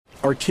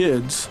Our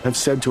kids have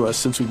said to us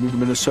since we moved to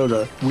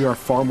Minnesota, we are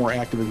far more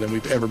active than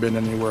we've ever been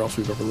anywhere else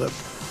we've ever lived.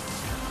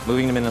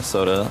 Moving to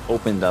Minnesota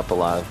opened up a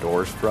lot of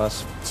doors for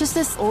us. Just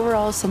this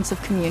overall sense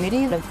of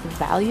community, of the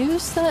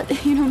values that,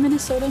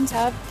 Minnesotans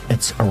have.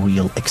 It's a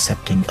real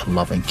accepting,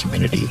 loving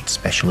community,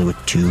 especially with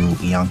 2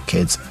 young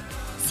kids.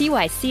 See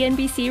why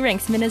CNBC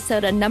ranks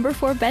Minnesota number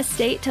 4 best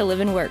state to live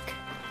and work.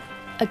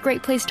 A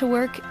great place to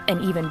work,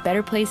 an even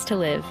better place to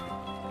live.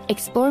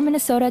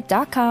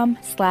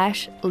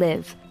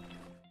 ExploreMinnesota.com/live.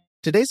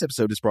 Today's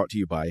episode is brought to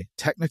you by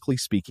Technically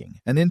Speaking,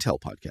 an Intel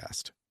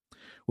podcast.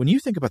 When you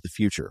think about the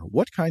future,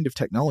 what kind of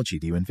technology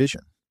do you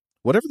envision?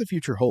 Whatever the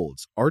future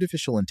holds,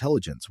 artificial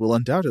intelligence will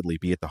undoubtedly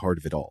be at the heart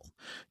of it all.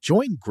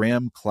 Join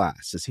Graham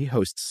Class as he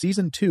hosts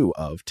Season 2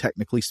 of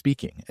Technically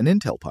Speaking, an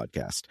Intel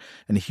podcast,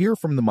 and hear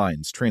from the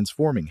minds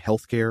transforming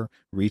healthcare,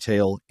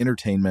 retail,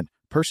 entertainment,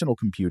 personal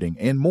computing,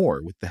 and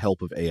more with the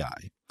help of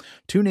AI.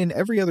 Tune in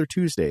every other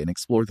Tuesday and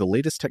explore the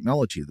latest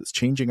technology that's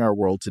changing our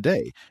world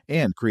today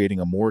and creating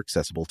a more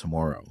accessible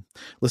tomorrow.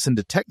 Listen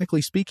to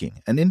Technically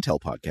Speaking, an Intel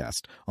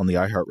podcast on the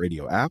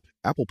iHeartRadio app,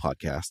 Apple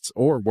Podcasts,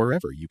 or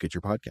wherever you get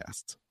your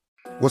podcasts.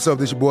 What's up,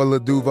 this your boy Lil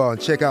Duval,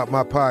 and check out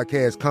my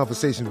podcast,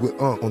 Conversations with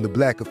Unc, on the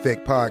Black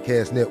Effect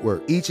Podcast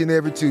Network. Each and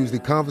every Tuesday,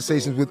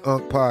 Conversations with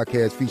Unc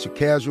podcast feature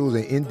casual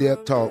and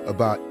in-depth talk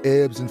about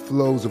ebbs and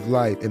flows of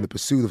life and the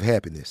pursuit of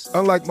happiness.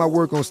 Unlike my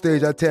work on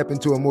stage, I tap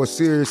into a more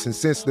serious and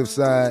sensitive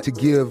side to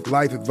give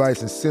life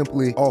advice and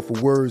simply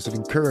offer words of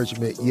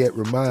encouragement, yet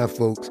remind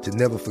folks to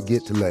never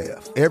forget to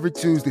laugh. Every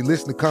Tuesday,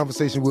 listen to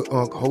Conversation with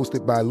Unc,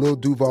 hosted by Lil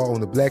Duval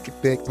on the Black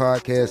Effect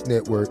Podcast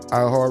Network,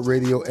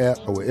 iHeartRadio app,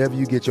 or wherever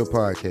you get your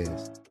podcasts.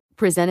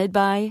 Presented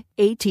by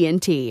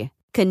AT&T.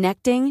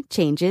 Connecting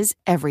changes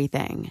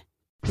everything.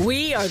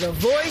 We are the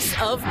voice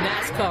of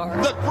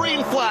NASCAR. The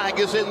green flag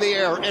is in the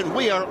air, and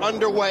we are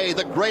underway.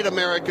 The Great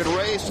American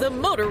Race. The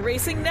Motor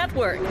Racing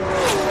Network.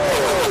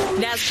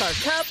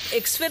 NASCAR Cup,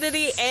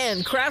 Xfinity,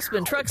 and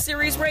Craftsman Truck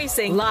Series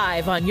Racing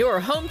live on your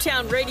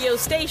hometown radio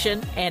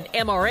station and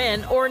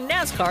MRN or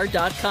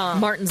NASCAR.com.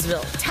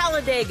 Martinsville,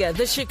 Talladega,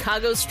 the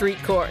Chicago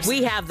Street Course.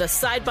 We have the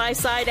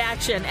side-by-side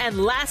action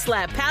and last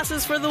lap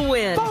passes for the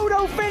win.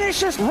 Photo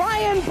finishes.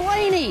 Ryan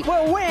Blaney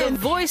will win. The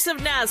voice of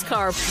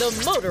NASCAR,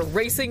 the Motor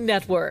Racing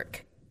Network.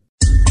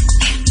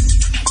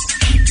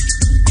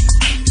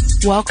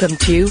 Welcome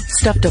to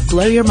Stuff to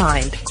Blow Your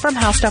Mind from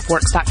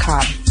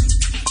HowStuffWorks.com.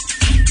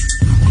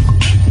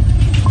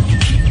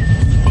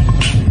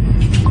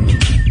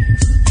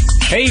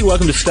 Hey,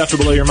 welcome to Stuff to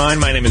Blow Your Mind.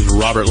 My name is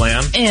Robert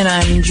Lamb. And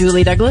I'm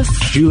Julie Douglas.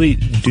 Julie,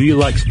 do you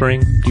like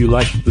spring? Do you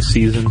like the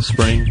season,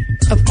 spring?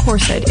 Of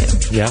course I do.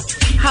 Yeah?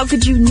 How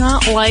could you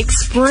not like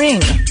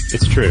spring?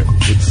 It's true.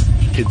 It's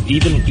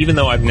even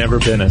though I've never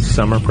been a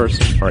summer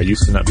person, or I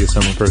used to not be a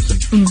summer person,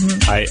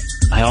 I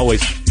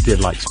always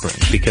did like spring,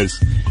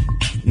 because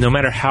no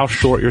matter how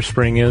short your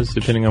spring is,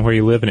 depending on where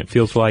you live, and it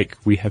feels like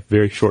we have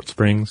very short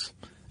springs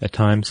at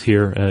times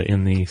here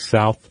in the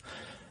South,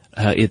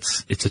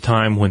 it's a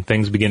time when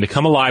things begin to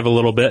come alive a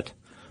little bit.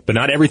 But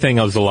not everything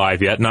is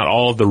alive yet. Not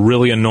all of the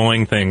really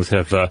annoying things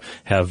have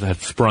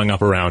sprung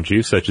up around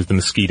you, such as the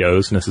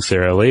mosquitoes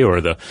necessarily,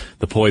 or the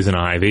poison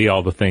ivy,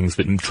 all the things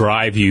that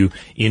drive you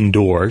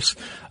indoors.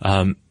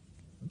 But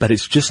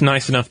it's just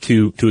nice enough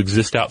to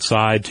exist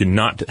outside, to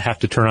not have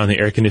to turn on the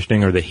air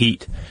conditioning or the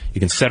heat. You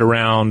can sit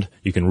around,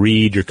 you can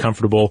read, you're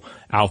comfortable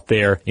out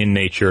there in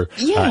nature,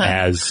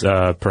 as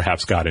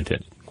perhaps God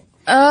intended.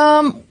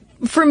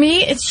 For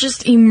me, it's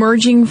just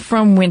emerging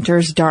from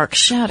winter's dark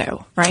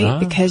shadow, right?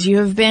 Because you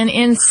have been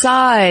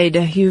inside,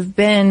 you've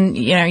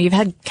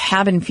had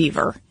cabin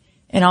fever,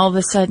 and all of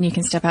a sudden you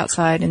can step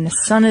outside and the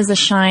sun is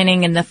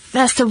a-shining and the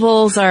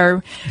festivals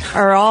are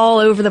all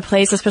over the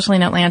place, especially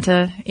in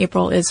Atlanta.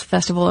 April is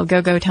Festival of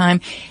Go-Go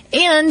time.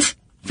 And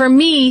for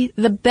me,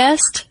 the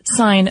best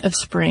sign of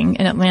spring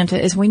in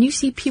Atlanta is when you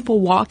see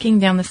people walking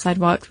down the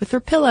sidewalks with their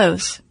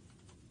pillows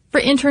for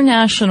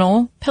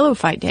International Pillow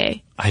Fight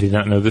Day. I did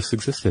not know this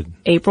existed.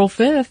 April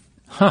 5th.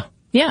 Huh.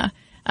 Yeah.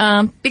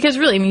 Because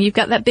really, you've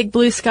got that big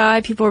blue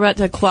sky. People are about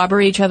to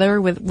clobber each other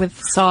with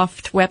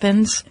soft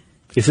weapons.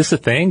 Is this a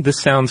thing?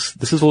 This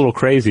is a little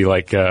crazy,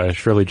 like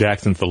Shirley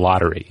Jackson's The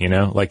Lottery,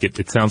 Like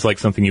it sounds like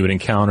something you would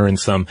encounter in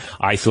some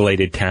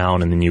isolated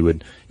town, and then you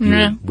would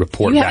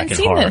report back in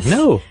horror. This.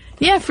 No.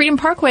 Yeah, Freedom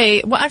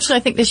Parkway. Well, actually,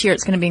 I think this year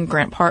it's going to be in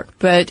Grant Park.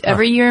 But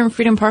every year in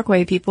Freedom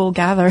Parkway, people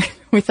gather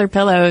with their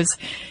pillows,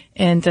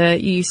 and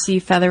you see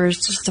feathers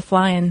just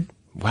a-flying.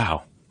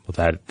 Wow.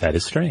 Well, that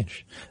is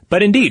strange.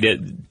 But indeed,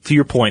 to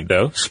your point,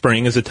 though,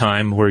 spring is a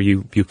time where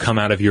you come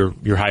out of your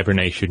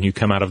hibernation, you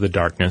come out of the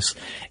darkness.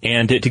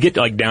 And to get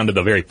down to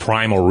the very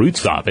primal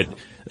roots of it,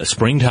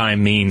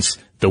 springtime means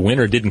the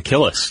winter didn't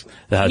kill us.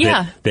 That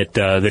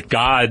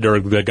God or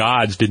the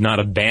gods did not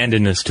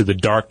abandon us to the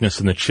darkness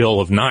and the chill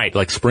of night.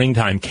 Like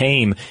springtime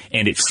came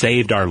and it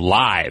saved our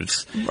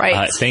lives.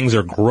 Right. Things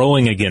are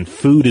growing again.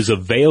 Food is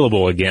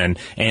available again,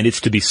 and it's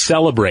to be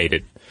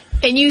celebrated.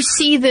 And you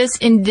see this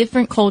in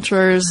different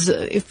cultures,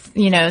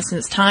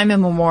 since time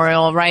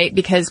immemorial, right?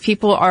 Because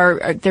people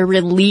they're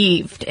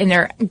relieved and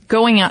they're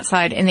going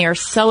outside and they are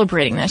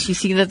celebrating this. You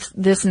see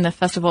this in the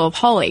Festival of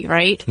Holi,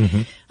 right?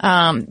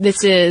 Mm-hmm.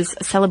 This is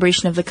a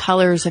celebration of the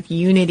colors of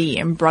unity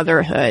and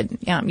brotherhood.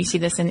 You see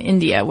this in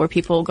India where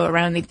people go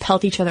around and they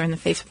pelt each other in the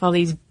face with all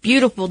these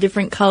beautiful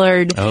different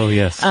colored,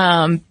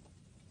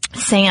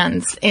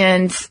 sands.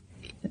 And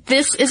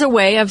this is a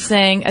way of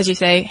saying, as you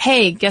say,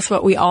 hey, guess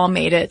what? We all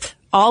made it.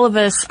 All of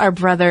us are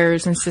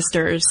brothers and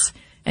sisters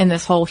in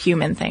this whole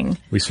human thing.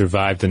 We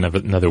survived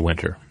another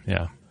winter.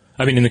 Yeah.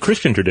 I mean, in the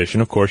Christian tradition,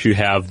 of course, you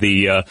have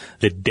the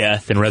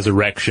death and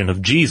resurrection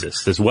of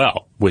Jesus as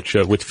well, which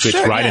fits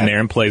right in there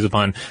and plays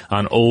upon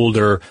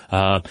older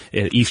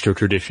Easter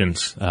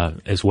traditions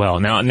as well.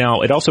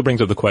 Now, it also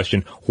brings up the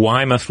question: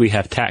 why must we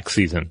have tax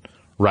season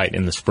right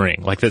in the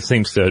spring? Like, that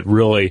seems to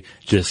really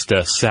just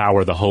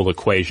sour the whole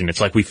equation.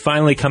 It's like, we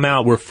finally come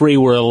out, we're free,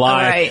 we're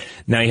alive. Right.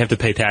 Now you have to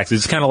pay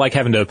taxes. It's kind of like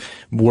having to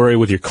worry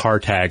with your car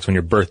tags when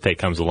your birthday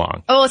comes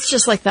along. Oh, it's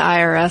just like the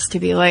IRS to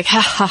be like, ha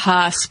ha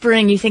ha,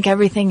 spring, you think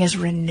everything is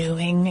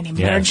renewing and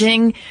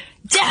emerging? Yes.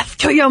 Death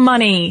to your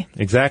money.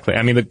 Exactly.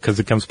 I mean, because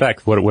it comes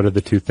back. What are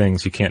the two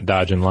things you can't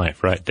dodge in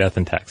life, right? Death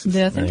and taxes.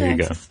 Death and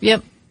taxes. There you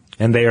go. Yep.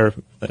 And they are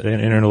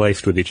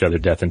interlaced with each other,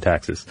 death and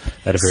taxes,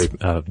 at a very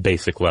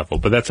basic level.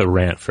 But that's a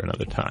rant for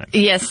another time.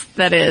 Yes,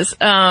 that is.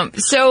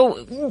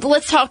 So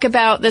let's talk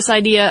about this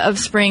idea of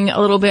spring a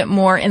little bit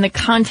more in the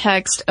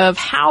context of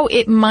how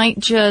it might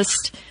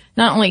just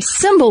not only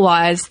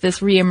symbolize this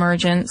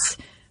reemergence,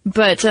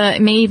 but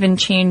it may even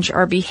change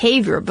our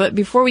behavior. But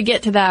before we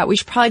get to that, we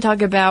should probably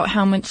talk about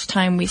how much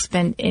time we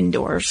spend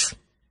indoors.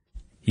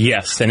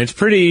 Yes, and it's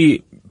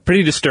pretty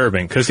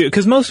disturbing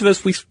because most of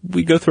us, we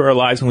go through our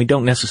lives and we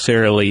don't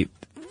necessarily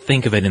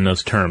think of it in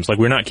those terms. Like,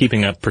 we're not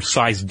keeping a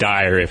precise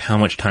diary of how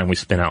much time we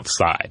spend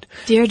outside.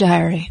 Dear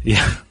diary.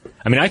 Yeah.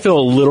 I mean, I feel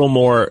a little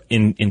more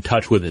in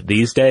touch with it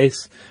these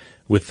days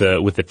with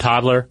the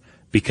toddler,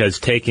 because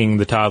taking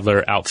the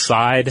toddler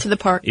outside to the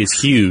park is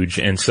huge.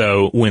 And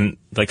so when,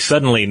 like,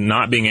 suddenly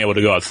not being able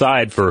to go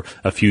outside for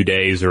a few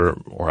days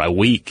or a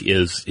week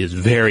is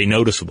very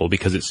noticeable,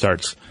 because it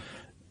starts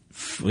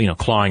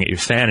clawing at your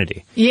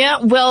sanity. Yeah,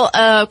 well,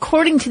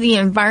 according to the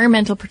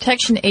Environmental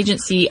Protection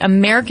Agency,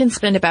 Americans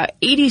spend about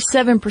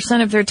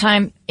 87% of their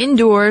time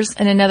indoors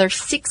and another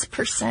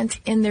 6%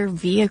 in their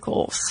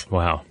vehicles.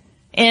 Wow.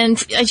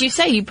 And as you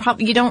say, you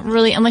don't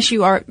really, unless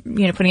you are,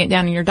 putting it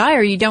down in your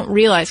diary, you don't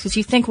realize, because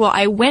you think, well,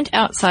 I went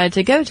outside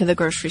to go to the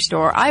grocery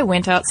store. I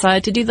went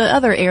outside to do the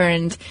other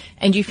errand.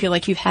 And you feel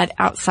like you've had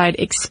outside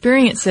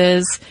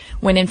experiences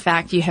when in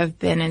fact you have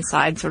been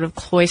inside, sort of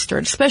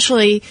cloistered,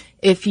 especially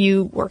if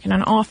you work in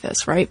an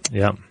office, right?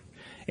 Yeah.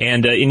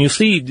 And you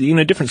see,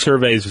 different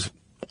surveys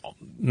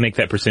make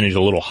that percentage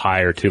a little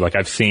higher too. Like,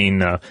 I've seen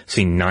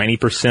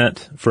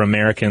 90% for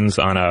Americans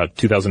on a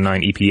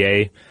 2009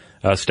 EPA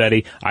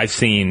study. I've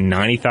seen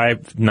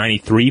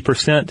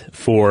 93%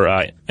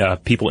 for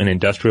people in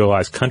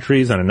industrialized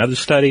countries on another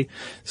study.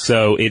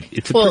 So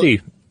it's a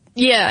pretty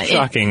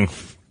shocking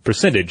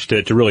percentage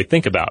to really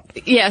think about.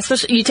 Yeah,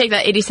 especially you take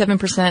that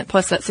 87%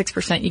 plus that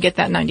 6%, you get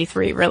that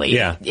 93 really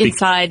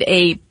inside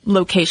a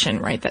location,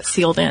 right, that's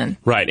sealed in.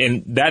 Right,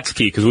 and that's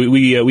key, because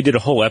we did a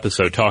whole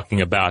episode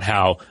talking about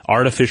how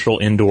artificial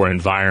indoor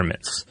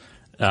environments,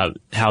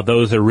 how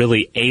those are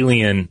really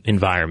alien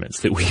environments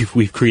that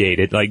we've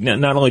created, like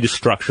not only just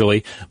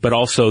structurally, but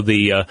also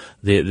the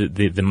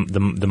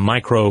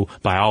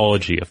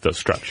microbiology of those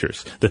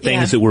structures, the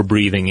things that we're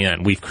breathing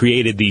in. We've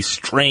created these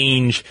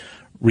strange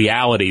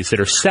realities that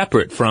are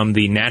separate from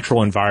the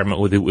natural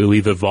environment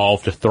we've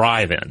evolved to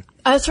thrive in.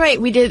 That's right.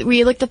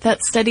 We looked at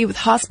that study with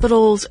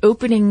hospitals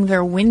opening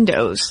their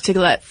windows to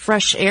let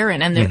fresh air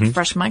in and the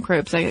fresh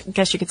microbes, I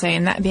guess you could say,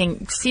 and that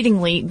being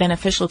exceedingly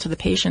beneficial to the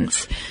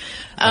patients.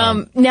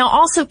 Now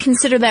also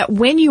consider that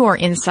when you are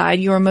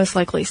inside, you are most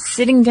likely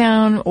sitting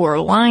down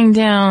or lying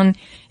down,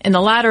 and the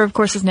latter, of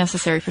course, is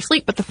necessary for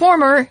sleep, but the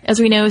former,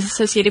 as we know, is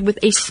associated with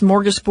a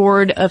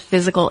smorgasbord of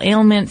physical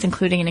ailments,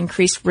 including an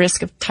increased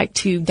risk of type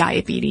 2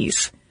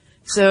 diabetes.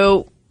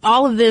 So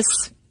all of this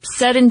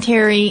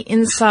sedentary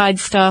inside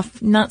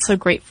stuff, not so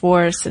great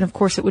for us, and of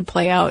course it would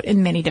play out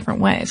in many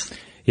different ways.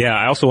 Yeah,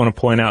 I also want to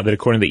point out that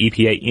according to the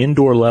EPA,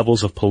 indoor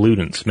levels of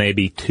pollutants may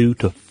be 2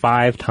 to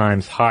 5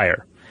 times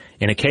higher,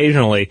 and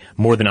occasionally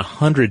more than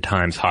 100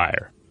 times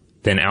higher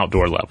than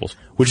outdoor levels,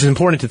 which is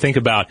important to think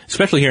about,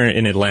 especially here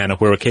in Atlanta,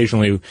 where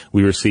occasionally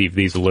we receive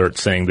these alerts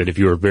saying that if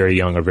you are very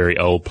young or very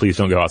old, please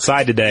don't go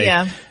outside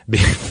today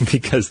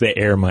because the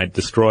air might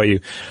destroy you.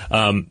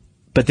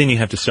 But then you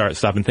have to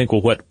stop and think,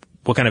 well, what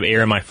kind of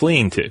air am I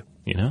fleeing to,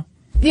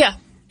 Yeah.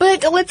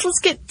 But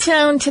let's get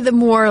down to the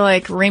more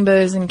like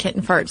rainbows and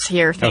kitten farts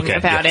here thing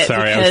about it.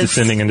 Sorry, I was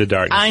descending into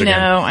darkness.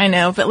 I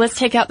know. But let's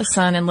take out the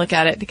sun and look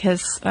at it,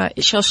 because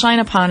it shall shine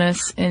upon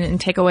us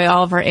and take away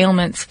all of our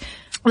ailments.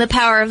 The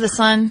power of the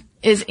sun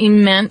is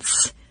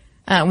immense.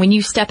 When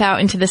you step out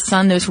into the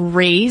sun, those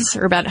rays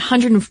are about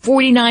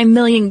 149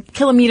 million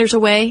kilometers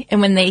away,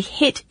 and when they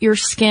hit your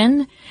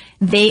skin,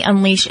 they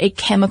unleash a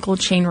chemical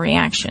chain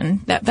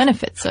reaction that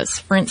benefits us.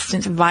 For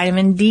instance,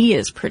 vitamin D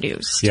is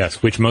produced.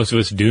 Yes, which most of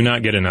us do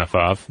not get enough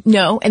of.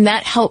 No, and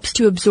that helps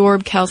to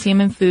absorb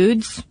calcium in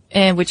foods,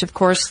 and which of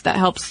course that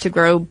helps to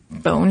grow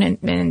bone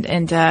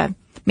and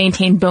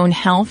maintain bone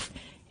health.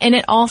 And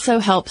it also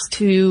helps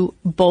to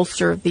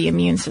bolster the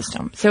immune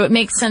system. So it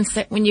makes sense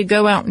that when you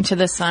go out into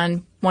the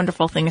sun,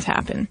 wonderful things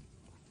happen.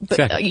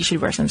 But you should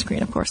wear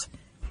sunscreen, of course.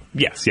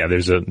 Yes, yeah,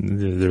 there's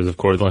of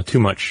course too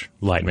much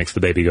light makes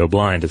the baby go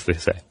blind, as they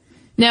say.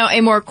 Now,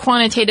 a more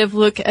quantitative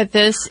look at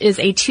this is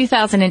a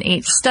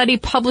 2008 study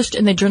published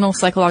in the journal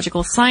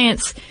Psychological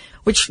Science,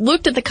 which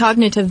looked at the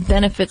cognitive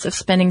benefits of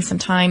spending some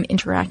time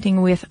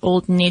interacting with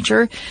old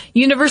nature.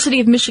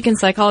 University of Michigan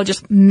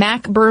psychologist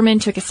Mac Berman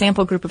took a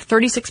sample group of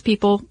 36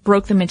 people,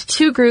 broke them into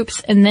 2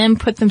 groups, and then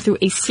put them through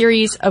a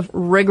series of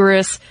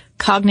rigorous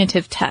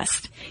cognitive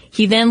tests.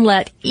 He then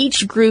let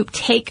each group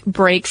take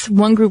breaks,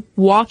 one group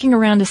walking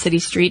around a city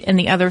street and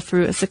the other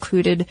through a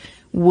secluded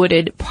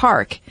wooded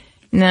park.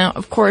 Now,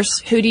 of course,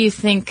 who do you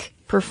think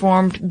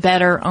performed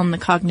better on the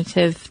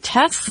cognitive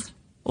tests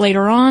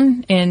later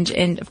on?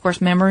 And of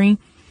course, memory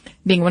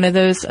being one of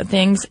those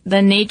things,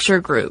 the nature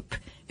group.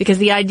 Because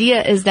the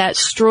idea is that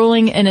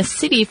strolling in a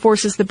city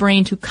forces the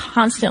brain to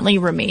constantly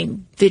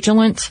remain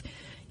vigilant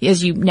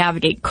as you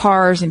navigate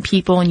cars and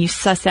people and you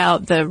suss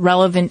out the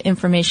relevant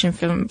information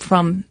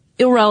from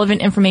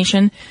irrelevant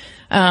information.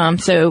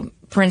 So,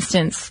 for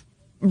instance,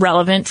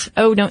 relevant,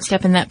 oh, don't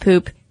step in that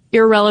poop.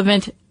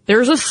 Irrelevant,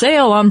 there's a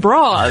sale on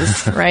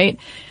bras, right?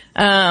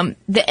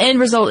 The end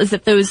result is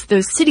that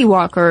those city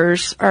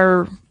walkers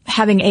are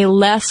having a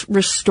less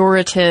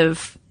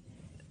restorative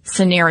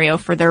scenario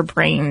for their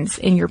brains,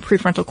 and your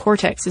prefrontal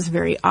cortex is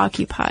very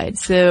occupied.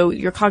 So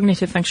your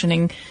cognitive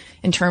functioning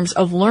in terms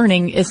of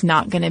learning is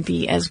not going to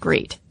be as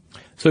great.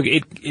 So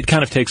it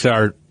kind of takes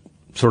our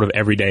sort of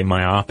everyday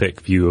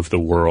myopic view of the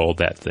world,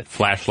 that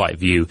flashlight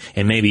view,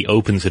 and maybe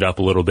opens it up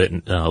a little bit,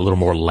 a little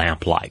more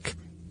lamp-like,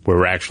 where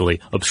we're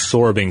actually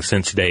absorbing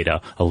sense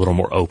data a little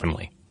more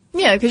openly.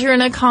 Yeah, because you're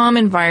in a calm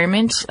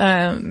environment.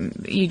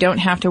 You don't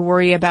have to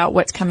worry about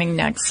what's coming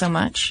next so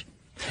much.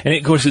 And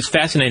of course, it's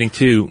fascinating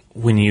too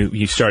when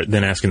you start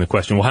then asking the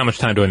question, well, how much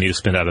time do I need to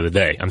spend out of the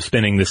day? I'm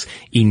spending this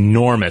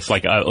enormous,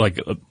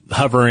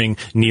 hovering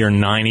near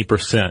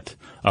 90%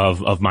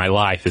 of my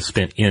life is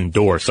spent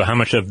indoors. So how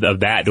much of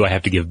that do I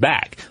have to give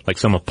back? Like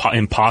some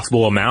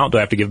impossible amount? Do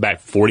I have to give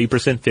back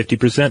 40%,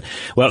 50%?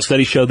 Well,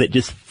 studies show that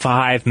just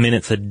 5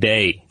 minutes a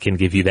day can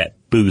give you that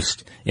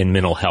boost in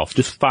mental health.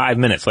 Just 5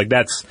 minutes. Like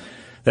that's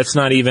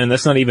not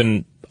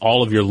even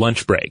all of your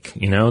lunch break,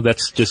 you know?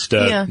 That's just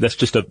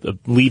a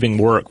leaving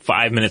work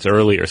 5 minutes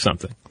early or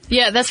something.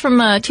 Yeah, that's from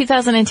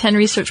 2010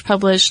 research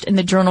published in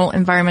the journal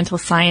Environmental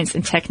Science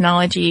and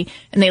Technology.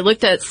 And they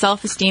looked at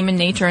self-esteem in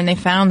nature, and they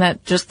found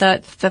that just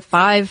the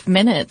 5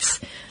 minutes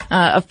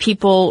of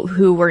people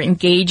who were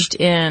engaged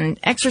in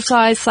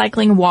exercise,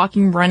 cycling,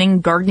 walking,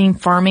 running, gardening,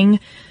 farming,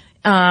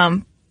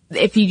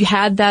 if you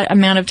had that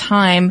amount of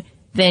time,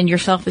 then your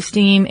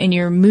self-esteem and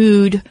your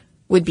mood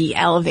would be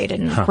elevated.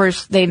 And of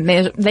course, they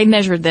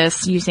measured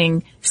this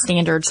using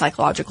standard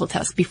psychological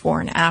tests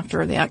before and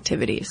after the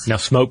activities. Now,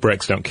 smoke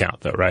breaks don't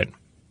count, though, right?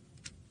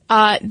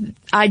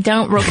 I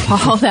don't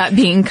recall that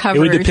being covered. It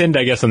would depend,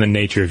 I guess, on the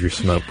nature of your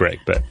smoke break,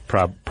 but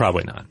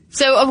probably not.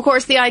 So, of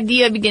course, the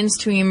idea begins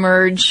to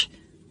emerge.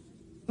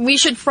 We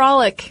should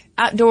frolic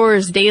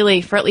outdoors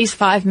daily for at least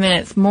 5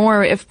 minutes,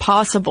 more if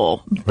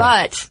possible. Right.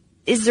 But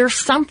is there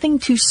something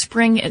to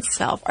spring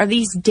itself? Are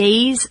these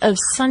days of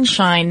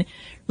sunshine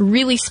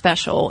really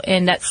special?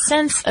 And that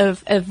sense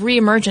of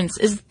reemergence,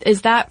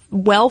 is that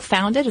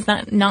well-founded? Is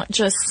that not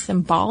just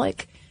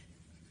symbolic?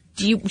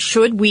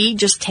 Should we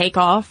just take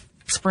off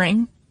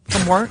spring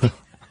from work?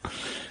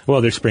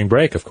 Well, there's spring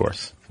break, of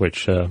course,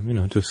 which, to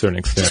a certain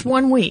extent. Just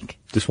 1 week.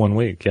 Just 1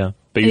 week, yeah.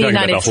 But you're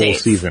talking about the whole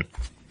season.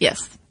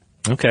 Yes.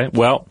 Okay.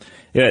 Well,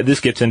 yeah,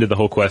 this gets into the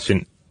whole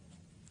question.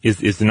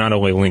 Is there not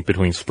only a link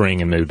between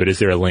spring and mood, but is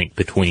there a link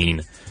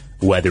between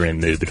weather and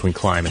mood, between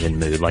climate and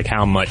mood? Like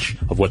how much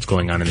of what's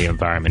going on in the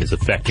environment is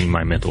affecting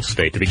my mental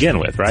state to begin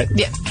with, right?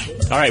 Yeah.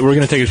 All right, we're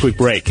going to take a quick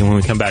break, and when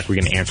we come back, we're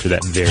going to answer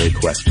that very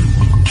question.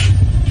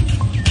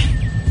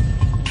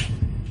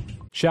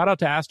 Shout out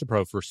to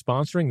Astapro for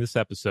sponsoring this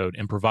episode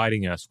and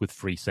providing us with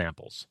free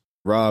samples.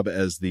 Rob,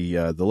 as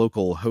the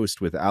local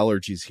host with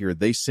allergies here,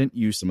 they sent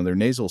you some of their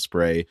nasal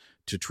spray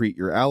to treat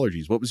your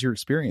allergies. What was your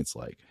experience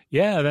like?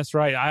 Yeah, that's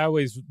right. I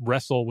always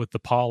wrestle with the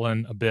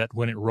pollen a bit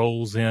when it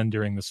rolls in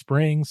during the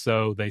spring,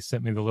 so they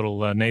sent me the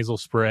little nasal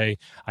spray.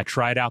 I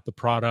tried out the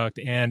product,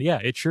 and yeah,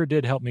 it sure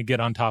did help me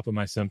get on top of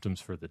my symptoms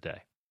for the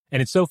day.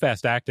 And it's so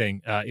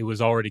fast-acting, it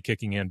was already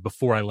kicking in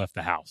before I left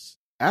the house.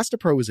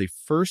 Astapro is a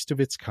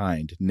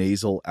first-of-its-kind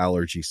nasal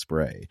allergy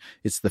spray.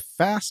 It's the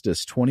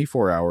fastest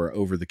 24-hour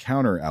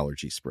over-the-counter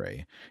allergy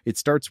spray. It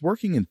starts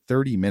working in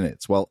 30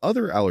 minutes, while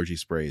other allergy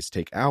sprays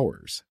take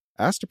hours.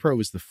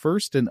 Astapro is the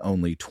first and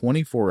only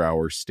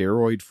 24-hour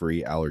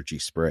steroid-free allergy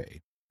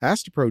spray.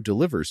 Astepro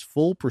delivers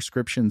full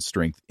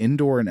prescription-strength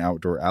indoor and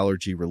outdoor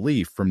allergy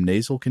relief from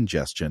nasal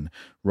congestion,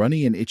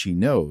 runny and itchy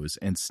nose,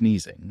 and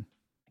sneezing.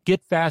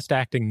 Get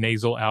fast-acting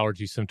nasal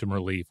allergy symptom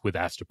relief with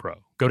Astepro.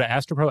 Go to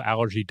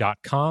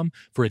asteproallergy.com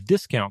for a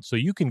discount so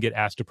you can get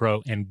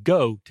Astepro and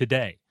go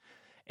today.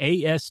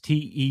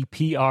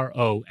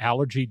 ASTEPRO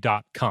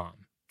allergy.com.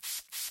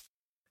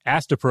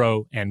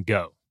 Astepro and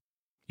go.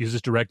 Use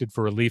as directed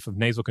for relief of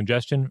nasal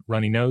congestion,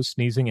 runny nose,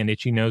 sneezing, and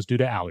itchy nose due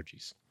to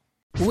allergies.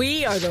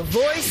 We are the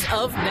voice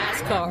of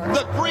NASCAR.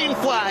 The green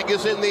flag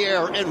is in the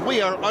air, and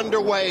we are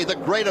underway. The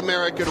Great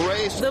American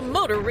Race. The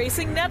Motor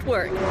Racing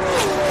Network.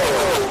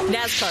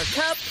 NASCAR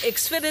Cup,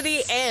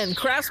 Xfinity, and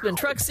Craftsman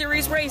Truck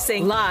Series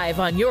Racing live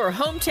on your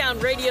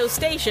hometown radio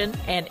station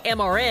and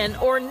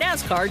MRN or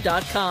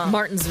NASCAR.com.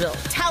 Martinsville,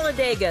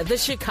 Talladega, the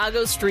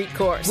Chicago Street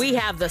Course. We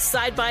have the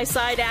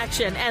side-by-side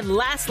action and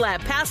last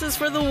lap passes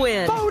for the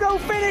win. Photo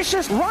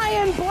finishes.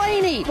 Ryan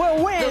Blaney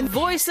will win. The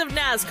voice of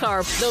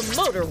NASCAR, the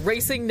Motor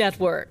Racing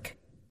Network.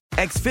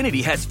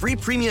 Xfinity has free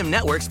premium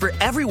networks for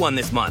everyone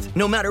this month,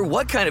 no matter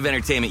what kind of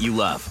entertainment you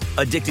love.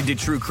 Addicted to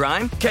true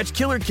crime? Catch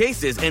killer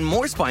cases and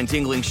more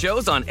spine-tingling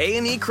shows on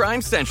A&E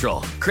Crime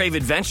Central. Crave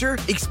adventure?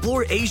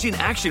 Explore Asian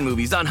action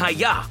movies on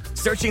Hi-Ya.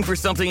 Searching for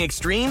something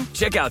extreme?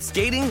 Check out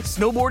skating,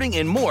 snowboarding,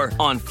 and more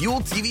on Fuel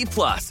TV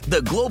Plus,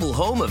 the global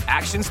home of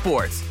action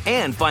sports.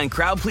 And find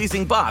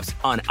crowd-pleasing bops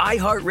on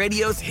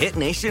iHeartRadio's Hit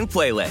Nation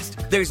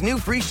playlist. There's new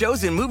free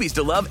shows and movies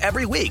to love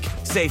every week.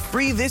 Say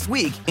free this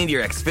week in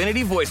your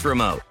Xfinity voice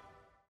remote.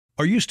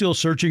 Are you still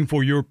searching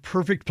for your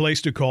perfect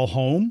place to call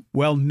home?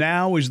 Well,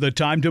 now is the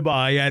time to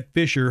buy at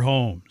Fisher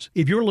Homes.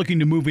 If you're looking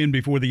to move in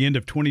before the end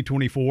of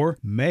 2024,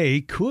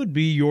 May could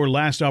be your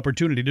last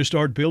opportunity to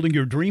start building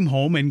your dream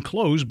home and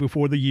close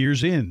before the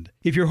year's end.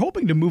 If you're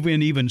hoping to move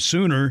in even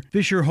sooner,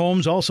 Fisher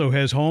Homes also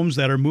has homes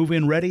that are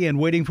move-in ready and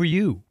waiting for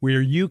you,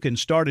 where you can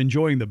start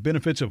enjoying the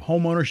benefits of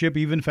homeownership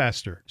even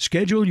faster.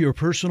 Schedule your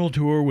personal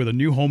tour with a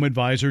new home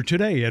advisor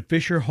today at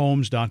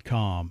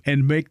FisherHomes.com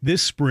and make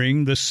this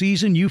spring the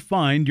season you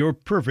find your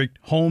perfect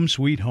home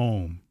sweet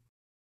home.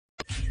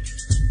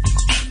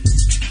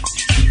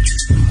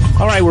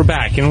 All right, we're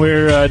back, and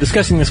we're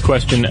discussing this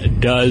question: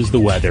 does the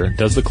weather,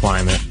 does the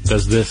climate,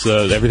 does this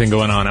everything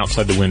going on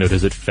outside the window,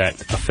 does it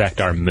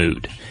affect our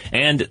mood?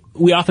 And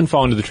we often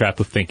fall into the trap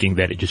of thinking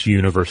that it just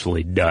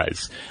universally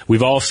does.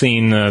 We've all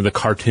seen the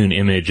cartoon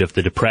image of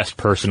the depressed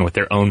person with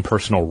their own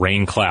personal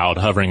rain cloud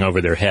hovering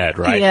over their head,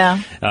 right?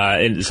 Yeah.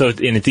 And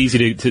it's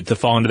easy to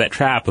fall into that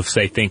trap of,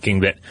 say, thinking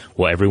that,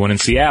 well, everyone in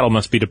Seattle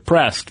must be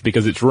depressed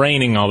because it's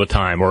raining all the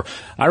time, or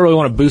I really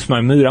want to boost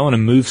my mood. I want to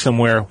move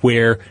somewhere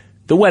where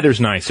the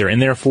weather's nicer,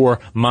 and therefore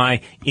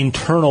my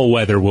internal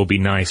weather will be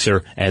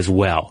nicer as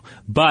well.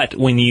 But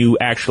when you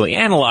actually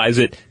analyze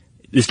it,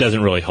 this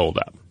doesn't really hold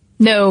up.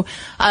 No.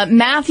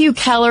 Matthew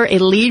Keller, a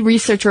lead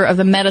researcher of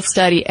the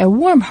meta-study, A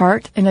Warm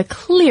Heart and a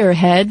Clear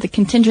Head, the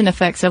contingent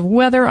effects of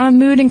weather on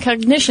mood and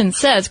cognition,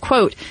 says,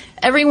 quote,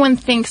 everyone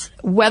thinks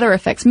weather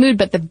affects mood,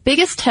 but the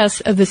biggest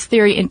test of this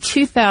theory in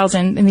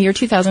the year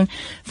 2000,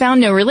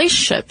 found no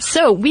relationship.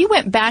 So we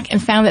went back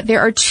and found that there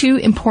are two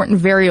important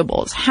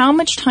variables: how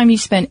much time you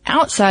spend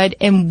outside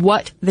and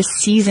what the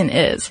season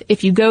is.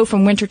 If you go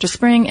from winter to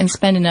spring and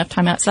spend enough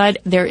time outside,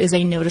 there is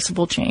a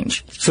noticeable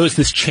change. So it's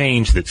this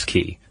change that's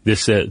key.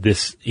 This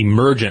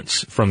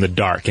emergence from the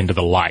dark into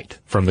the light,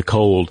 from the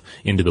cold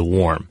into the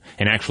warm,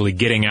 and actually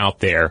getting out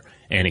there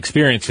and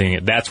experiencing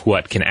it, that's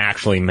what can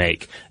actually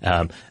make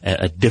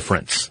a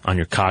difference on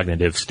your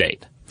cognitive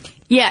state.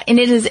 Yeah, and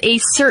it is a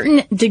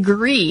certain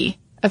degree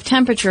of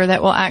temperature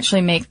that will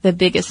actually make the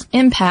biggest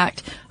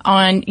impact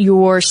on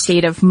your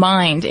state of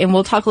mind. And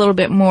we'll talk a little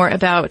bit more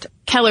about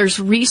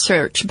Keller's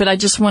research, but I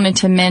just wanted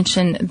to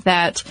mention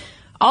that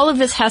all of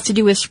this has to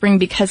do with spring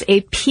because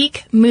a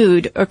peak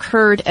mood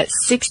occurred at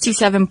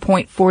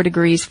 67.4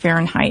 degrees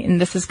Fahrenheit.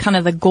 And this is kind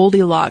of the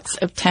Goldilocks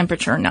of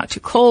temperature, not too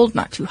cold,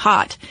 not too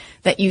hot,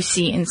 that you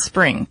see in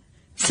spring.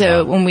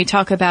 So when we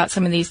talk about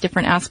some of these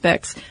different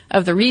aspects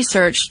of the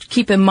research,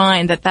 keep in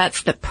mind that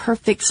that's the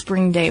perfect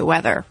spring day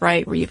weather,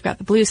 right? Where you've got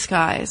the blue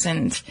skies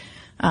and,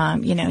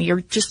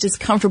 you're just as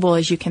comfortable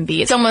as you can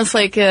be. It's almost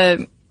like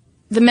the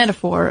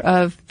metaphor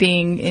of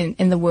being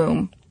in the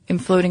womb and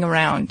floating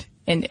around.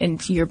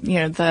 And your,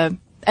 the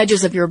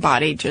edges of your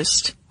body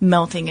just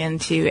melting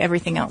into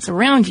everything else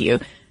around you.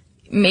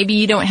 Maybe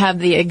you don't have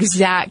the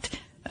exact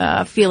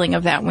feeling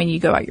of that when you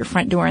go out your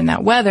front door in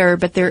that weather,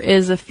 but there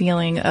is a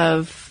feeling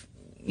of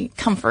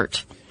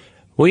comfort.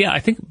 Well, yeah, I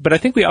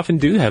think we often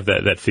do have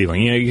that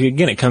feeling.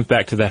 Again, it comes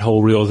back to that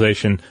whole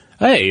realization,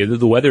 hey,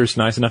 the weather's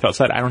nice enough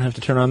outside. I don't have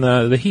to turn on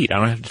the heat. I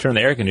don't have to turn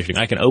the air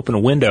conditioning. I can open a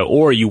window.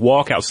 Or you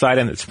walk outside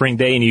on that spring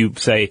day and you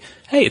say,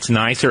 hey, it's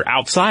nicer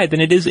outside than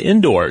it is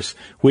indoors,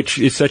 which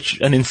is such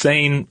an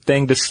insane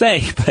thing to say.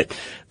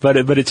 but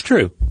it's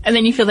true. And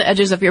then you feel the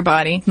edges of your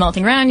body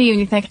melting around you, and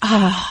you think,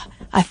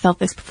 I felt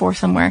this before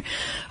somewhere.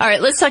 All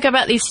right, let's talk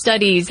about these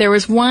studies. There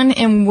was one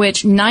in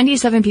which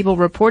 97 people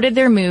reported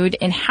their mood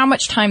and how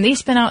much time they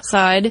spent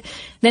outside.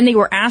 Then they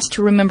were asked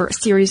to remember a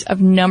series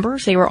of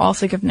numbers. They were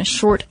also given a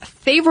short,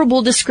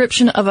 favorable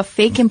description of a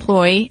fake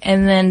employee,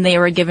 and then they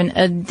were given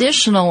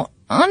additional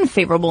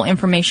unfavorable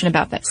information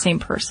about that same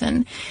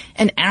person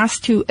and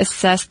asked to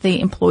assess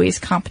the employee's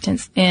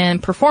competence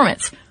and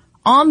performance.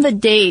 On the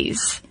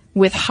days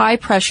with high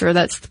pressure,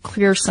 that's the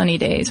clear sunny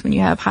days when you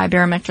have high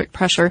barometric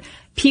pressure,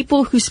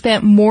 people who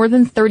spent more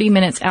than 30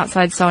 minutes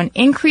outside saw an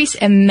increase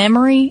in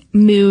memory,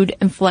 mood,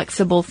 and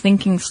flexible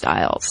thinking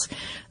styles.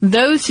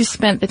 Those who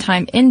spent the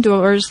time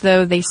indoors,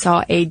 though, they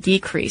saw a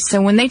decrease.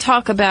 So when they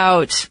talk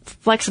about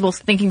flexible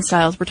thinking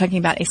styles, we're talking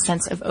about a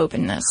sense of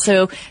openness.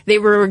 So they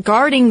were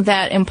regarding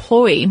that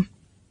employee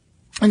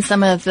and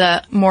some of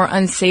the more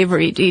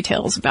unsavory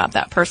details about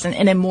that person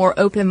in a more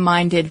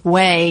open-minded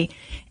way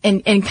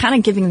and kind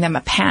of giving them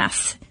a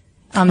pass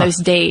on those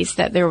days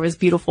that there was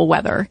beautiful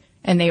weather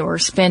and they were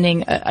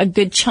spending a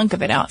good chunk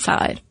of it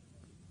outside.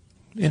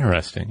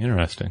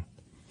 Interesting.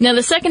 Now,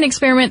 the second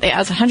experiment, they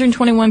asked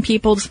 121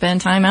 people to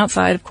spend time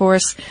outside, of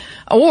course,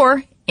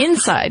 or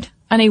inside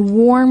on a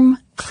warm,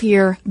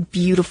 clear,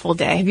 beautiful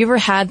day. Have you ever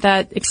had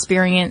that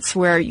experience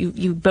where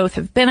you both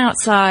have been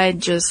outside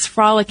just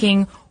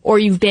frolicking, or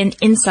you've been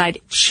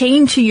inside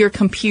chained to your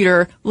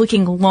computer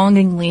looking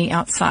longingly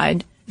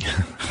outside?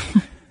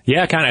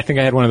 Yeah, kind of. I think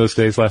I had one of those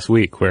days last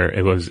week where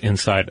it was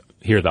inside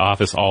here at the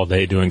office all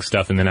day doing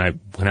stuff, and then I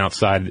went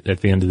outside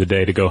at the end of the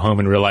day to go home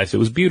and realized it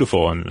was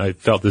beautiful, and I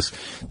felt this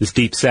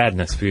deep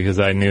sadness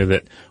because I knew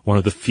that one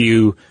of the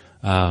few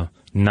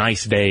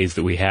nice days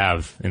that we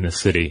have in the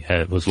city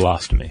was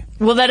lost to me.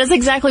 Well, that is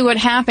exactly what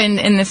happened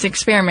in this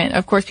experiment.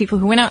 Of course, people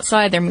who went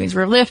outside, their moods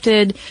were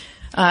lifted.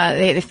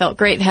 They felt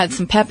great, they had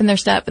some pep in their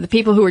step, but the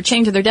people who were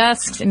chained to their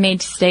desks and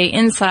made to stay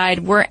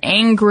inside were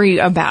angry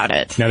about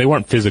it. Now, they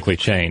weren't physically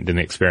chained in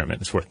the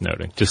experiment, it's worth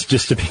noting, just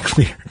to be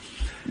clear.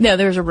 No,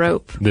 there's a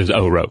rope. There's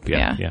a rope,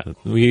 yeah.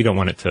 You don't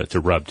want it to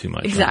rub too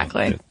much.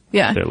 Exactly.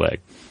 Their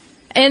leg.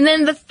 And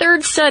then the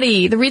third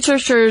study, the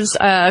researchers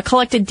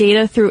collected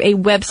data through a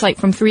website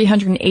from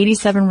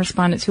 387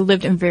 respondents who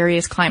lived in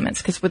various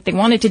climates. Because what they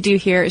wanted to do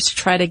here is to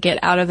try to get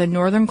out of the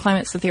northern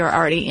climates that they were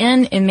already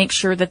in and make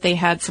sure that they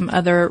had some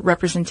other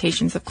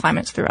representations of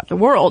climates throughout the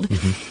world.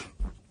 Mm-hmm.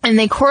 And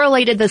they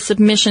correlated the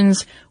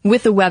submissions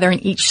with the weather in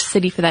each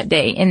city for that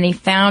day. And they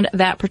found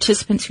that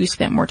participants who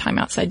spent more time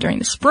outside during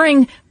the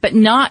spring, but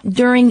not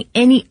during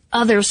any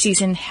other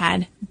season,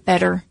 had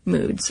better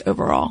moods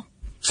overall.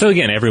 So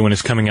again, everyone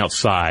is coming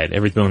outside.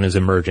 Everyone is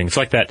emerging. It's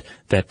like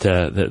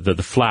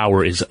the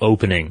flower is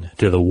opening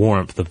to the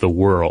warmth of the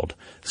world.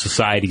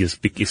 Society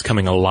is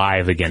coming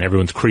alive again.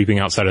 Everyone's creeping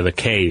outside of the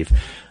cave.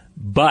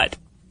 But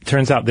it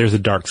turns out there's a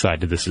dark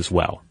side to this as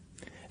well.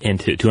 And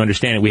to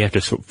understand it, we have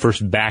to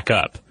first back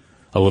up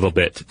a little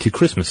bit to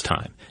Christmas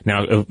time.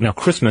 Now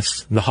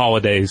Christmas, the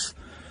holidays,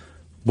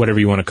 whatever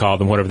you want to call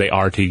them, whatever they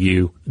are to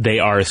you, they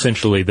are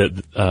essentially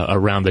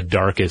around the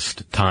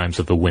darkest times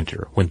of the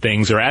winter, when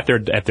things are at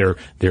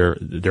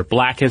their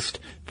blackest,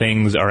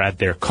 things are at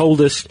their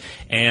coldest,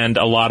 and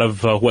a lot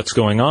of what's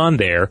going on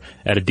there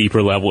at a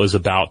deeper level is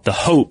about the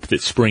hope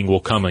that spring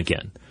will come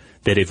again.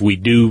 That if we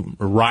do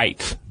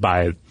right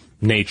by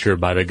nature,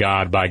 by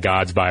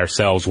gods, by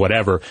ourselves,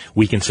 whatever,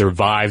 we can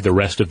survive the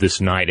rest of this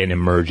night and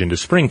emerge into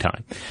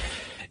springtime.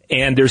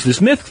 And there's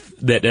this myth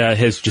that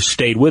has just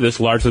stayed with us,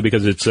 largely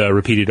because it's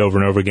repeated over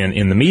and over again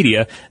in the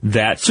media,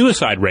 that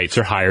suicide rates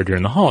are higher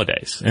during the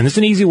holidays. And it's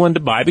an easy one to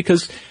buy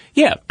because,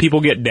 yeah, people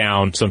get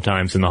down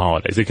sometimes in the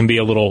holidays. It can be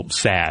a little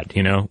sad,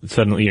 you know.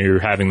 Suddenly you're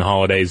having the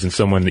holidays and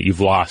someone that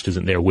you've lost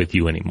isn't there with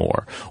you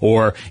anymore.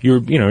 Or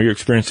you're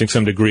experiencing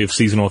some degree of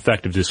seasonal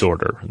affective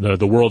disorder.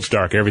 The world's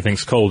dark,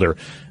 everything's colder.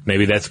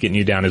 Maybe that's getting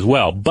you down as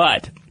well.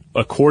 But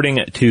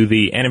according to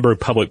the Annenberg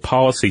Public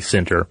Policy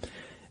Center,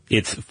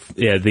 it's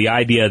the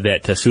idea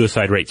that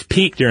suicide rates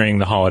peak during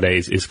the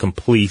holidays is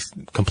complete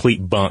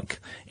bunk,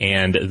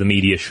 and the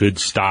media should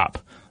stop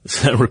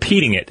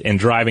repeating it and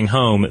driving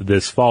home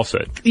this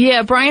falsehood.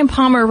 Yeah, Brian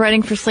Palmer,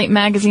 writing for Slate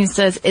Magazine,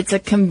 says it's a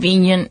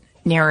convenient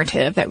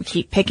narrative that we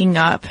keep picking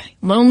up.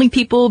 Lonely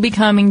people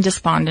becoming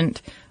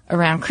despondent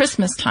around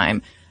Christmas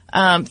time.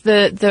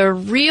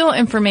 The real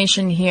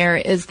information here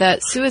is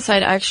that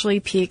suicide actually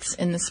peaks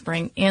in the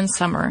spring and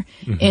summer.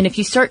 Mm-hmm. And if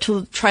you start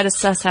to try to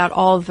suss out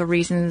all of the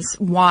reasons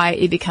why,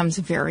 it becomes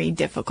very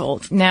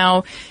difficult.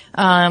 Now,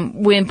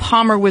 when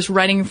Palmer was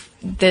writing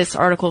this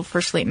article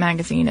for Slate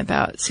Magazine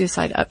about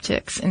suicide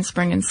upticks in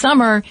spring and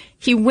summer,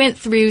 he went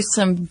through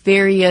some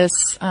various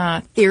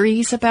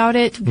theories about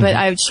it. Mm-hmm. But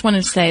I just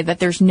wanted to say that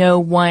there's no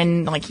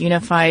one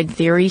unified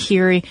theory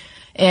here.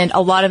 And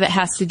a lot of it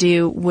has to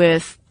do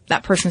with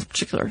that person's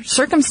particular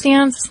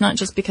circumstance. It's not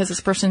just because this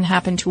person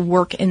happened to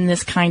work in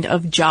this kind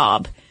of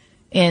job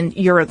in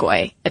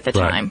Uruguay at the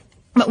time.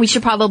 But we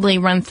should probably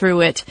run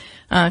through it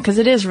because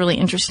it is really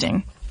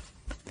interesting.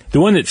 The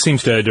one that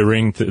seems to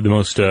ring the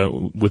most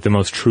with the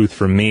most truth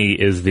for me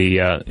is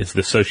the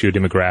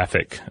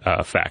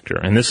socio-demographic factor,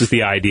 and this is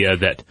the idea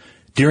that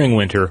during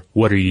winter,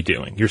 what are you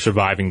doing? You're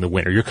surviving the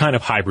winter. You're kind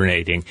of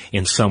hibernating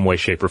in some way,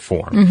 shape, or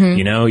form. Mm-hmm.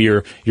 You know,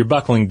 you're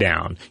buckling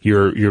down.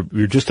 You're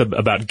just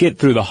about to get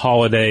through the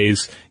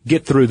holidays,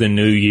 get through the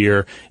new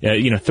year.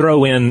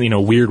 Throw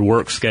in weird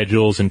work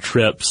schedules and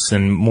trips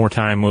and more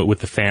time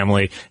with the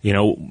family.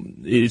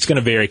 It's going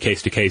to vary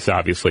case to case,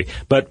 obviously,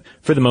 but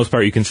for the most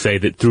part, you can say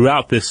that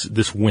throughout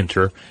this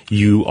winter,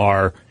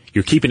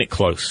 you're keeping it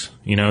close.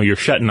 You're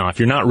shutting off.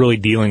 You're not really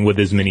dealing with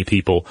as many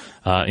people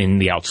in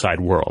the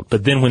outside world.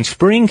 But then when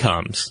spring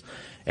comes,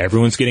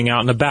 everyone's getting out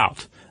and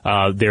about.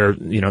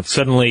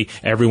 Suddenly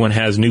everyone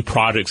has new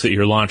projects that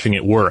you're launching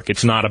at work.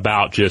 It's not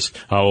about just,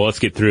 let's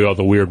get through all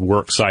the weird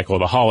work cycle of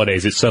the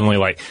holidays. It's suddenly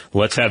like,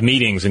 let's have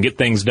meetings and get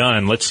things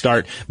done. Let's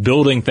start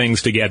building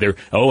things together.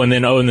 And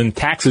then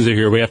taxes are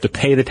here. We have to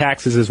pay the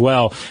taxes as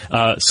well.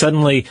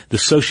 Suddenly the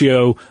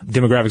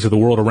socio-demographics of the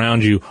world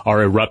around you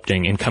are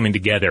erupting and coming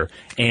together.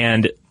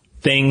 And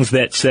things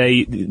that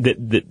say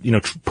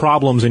that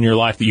problems in your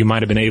life that you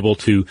might have been able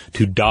to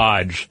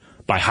dodge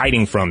by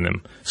hiding from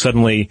them,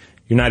 suddenly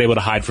you're not able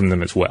to hide from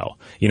them as well.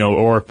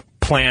 Or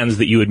plans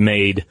that you had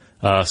made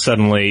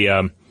suddenly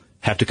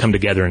have to come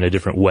together in a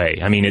different way.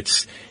 I mean,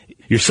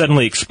 you're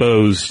suddenly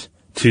exposed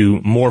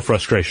to more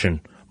frustration,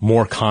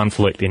 more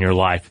conflict in your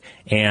life,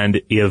 and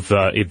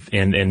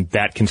and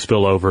that can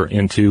spill over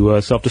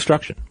into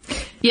self-destruction.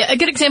 Yeah, a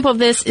good example of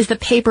this is the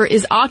paper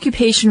Is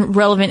Occupation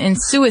Relevant in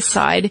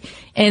Suicide?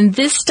 And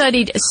this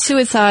studied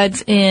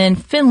suicides in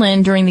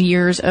Finland during the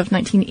years of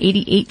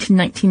 1988 to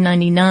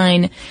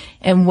 1999.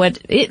 And what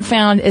it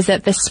found is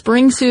that the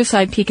spring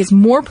suicide peak is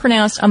more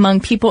pronounced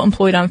among people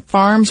employed on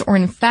farms or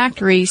in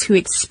factories who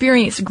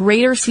experience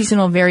greater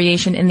seasonal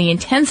variation in the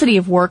intensity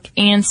of work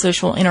and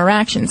social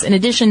interactions. In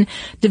addition,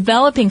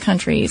 developing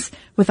countries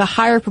with a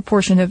higher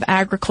proportion of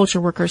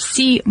agriculture workers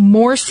see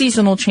more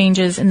seasonal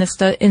changes in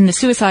the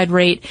suicide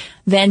rate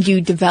than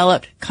do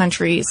developed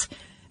countries.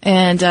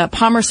 And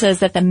Palmer says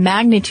that the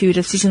magnitude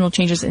of seasonal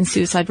changes in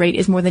suicide rate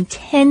is more than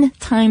 10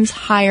 times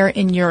higher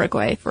in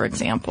Uruguay, for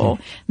example,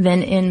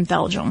 than in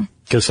Belgium.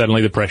 Because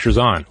suddenly the pressure's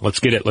on. Let's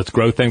get it. Let's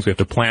grow things. We have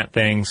to plant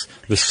things.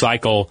 The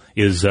cycle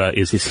is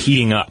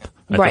heating up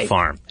at the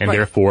farm, and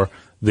therefore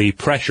the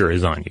pressure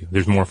is on you.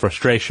 There's more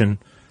frustration,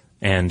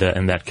 and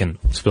that can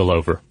spill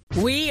over.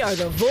 We are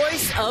the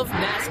voice of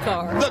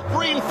NASCAR. The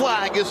green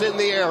flag is in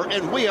the air,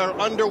 and we are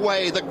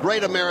underway. The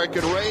Great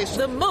American Race.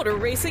 The Motor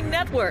Racing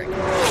Network.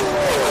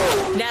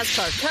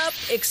 NASCAR Cup,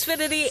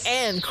 Xfinity,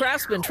 and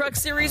Craftsman Truck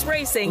Series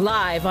Racing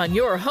live on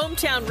your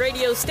hometown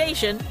radio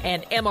station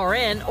and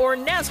MRN or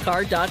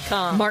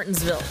NASCAR.com.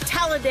 Martinsville,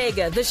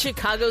 Talladega, the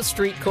Chicago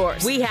Street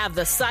Course. We have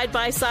the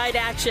side-by-side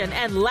action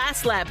and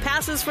last lap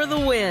passes for the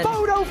win.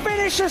 Photo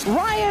finishes.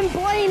 Ryan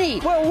Blaney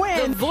will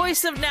win. The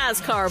voice of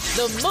NASCAR,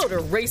 the Motor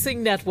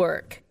Racing Network.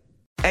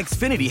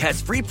 Xfinity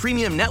has free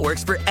premium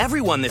networks for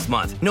everyone this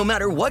month, no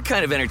matter what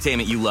kind of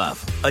entertainment you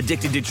love.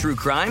 Addicted to true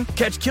crime?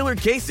 Catch killer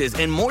cases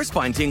and more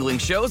spine-tingling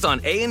shows on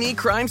A&E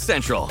Crime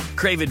Central.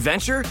 Crave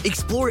adventure?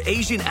 Explore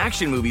Asian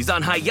action movies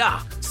on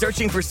Hi-Ya.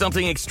 Searching for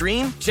something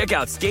extreme? Check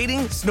out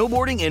skating,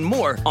 snowboarding, and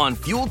more on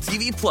Fuel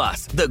TV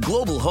Plus, the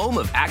global home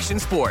of action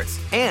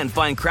sports. And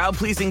find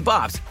crowd-pleasing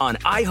bops on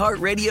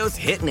iHeartRadio's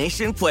Hit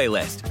Nation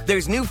playlist.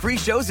 There's new free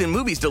shows and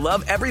movies to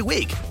love every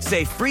week.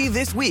 Say free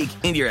this week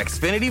in your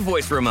Xfinity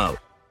voice remote.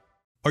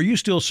 Are you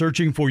still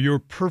searching for your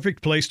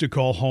perfect place to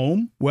call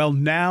home? Well,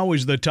 now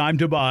is the time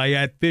to buy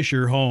at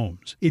Fisher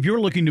Homes. If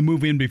you're looking to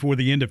move in before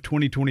the end of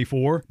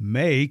 2024,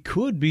 May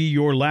could be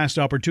your last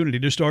opportunity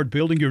to start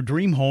building your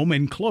dream home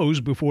and close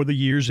before the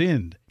year's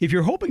end. If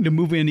you're hoping to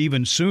move in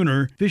even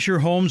sooner, Fisher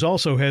Homes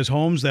also has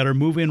homes that are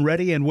move-in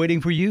ready and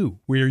waiting for you,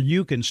 where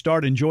you can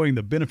start enjoying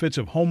the benefits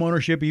of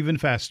homeownership even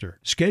faster.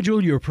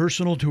 Schedule your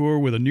personal tour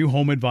with a new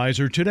home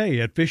advisor today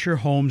at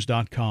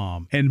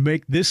FisherHomes.com and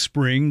make this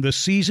spring the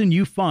season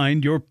you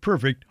find your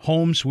perfect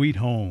home sweet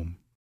home.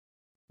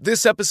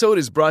 This episode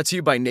is brought to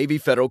you by Navy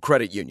Federal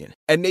Credit Union.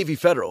 At Navy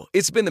Federal,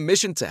 it's been the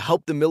mission to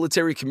help the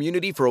military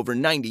community for over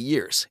 90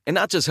 years. And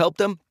not just help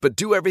them, but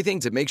do everything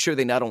to make sure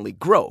they not only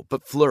grow,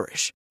 but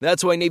flourish.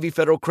 That's why Navy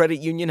Federal Credit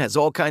Union has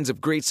all kinds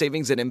of great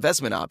savings and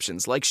investment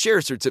options like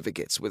share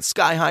certificates with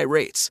sky-high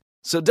rates.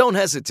 So don't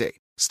hesitate.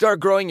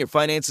 Start growing your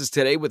finances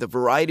today with a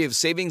variety of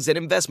savings and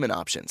investment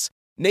options.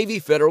 Navy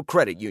Federal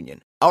Credit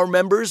Union. Our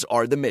members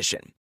are the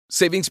mission.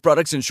 Savings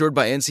products insured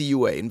by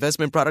NCUA.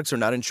 Investment products are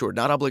not insured,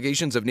 not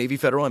obligations of Navy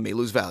Federal and may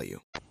lose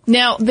value.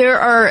 Now,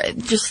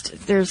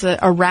 there's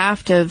a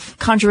raft of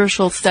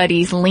controversial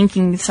studies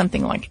linking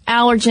something like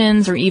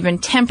allergens or even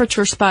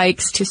temperature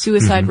spikes to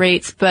suicide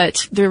rates,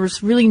 but there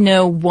was really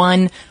no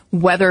one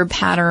weather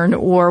pattern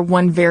or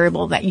one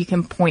variable that you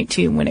can point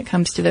to when it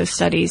comes to those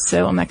studies.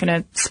 So I'm not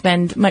going to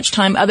spend much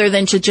time other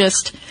than to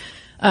just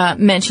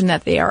mention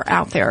that they are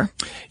out there.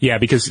 Yeah,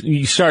 because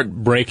you start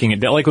breaking it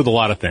down, like with a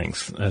lot of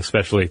things,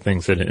 especially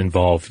things that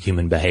involve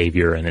human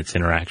behavior and its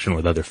interaction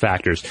with other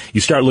factors.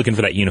 You start looking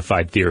for that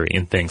unified theory,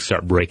 and things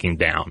start breaking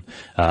down.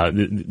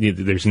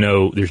 There's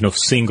no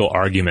single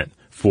argument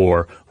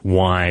for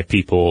why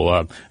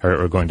people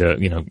are going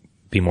to,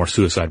 be more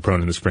suicide prone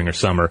in the spring or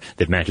summer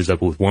that matches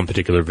up with one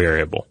particular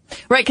variable.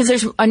 Right, because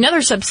there's another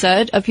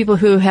subset of people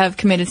who have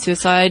committed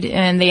suicide,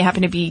 and they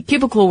happen to be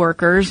cubicle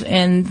workers,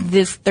 and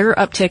their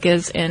uptick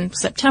is in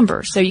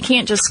September. So you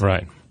can't just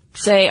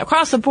say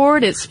across the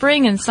board it's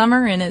spring and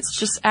summer and it's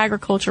just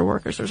agriculture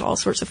workers. There's all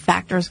sorts of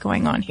factors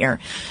going on here.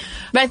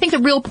 But I think the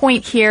real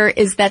point here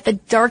is that the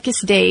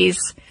darkest days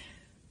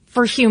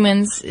for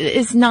humans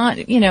is not,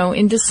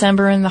 in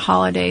December and the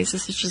holidays.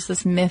 This is just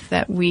this myth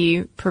that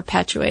we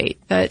perpetuate,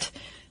 that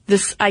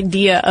this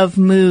idea of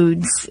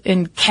moods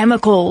and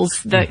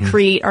chemicals that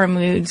create our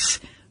moods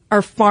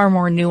are far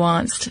more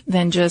nuanced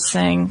than just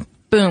saying,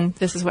 boom,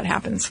 this is what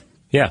happens.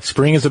 Yeah,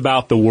 spring is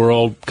about the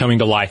world coming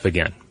to life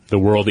again, the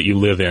world that you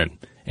live in.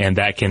 And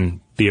that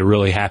can be a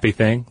really happy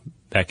thing.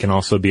 That can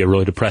also be a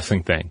really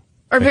depressing thing.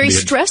 Or a very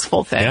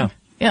stressful thing.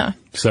 Yeah.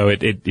 So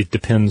it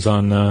depends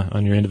on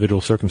your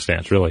individual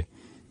circumstance, really,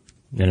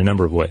 in a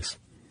number of ways.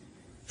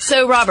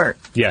 So, Robert.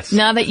 Yes.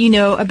 Now that you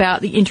know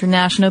about the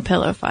International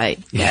Pillow Fight,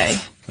 okay,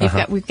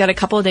 we've got a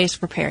couple of days to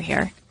prepare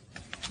here.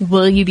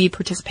 Will you be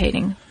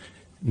participating?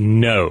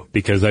 No,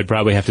 because I'd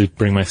probably have to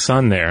bring my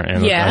son there,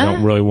 and I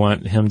don't really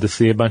want him to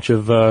see a bunch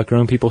of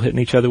grown people hitting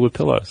each other with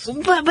pillows.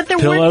 But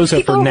pillows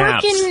are for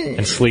naps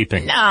and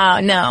sleeping.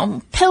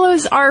 No.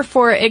 Pillows are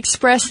for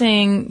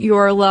expressing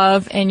your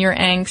love and your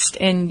angst,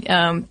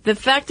 and the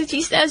fact that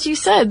as you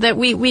said, that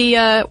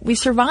we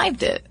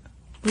survived it.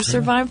 We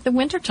survived the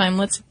wintertime.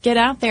 Let's get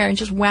out there and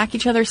just whack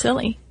each other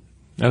silly.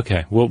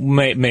 Okay. Well,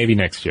 maybe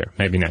next year.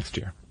 All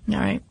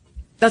right.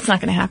 That's not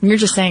going to happen. You're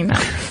just saying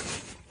that.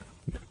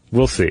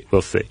 We'll see. All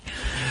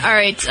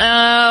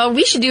right.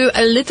 We should do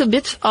a little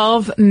bit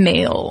of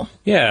mail.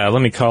 Yeah,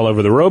 let me call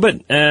over the robot,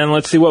 and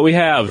let's see what we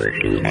have. All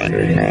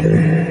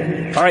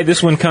right,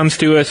 this one comes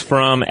to us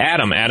from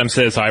Adam. Adam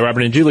says, "Hi,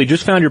 Robert and Julie.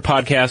 Just found your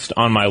podcast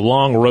on my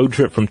long road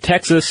trip from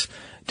Texas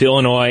to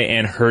Illinois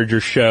and heard your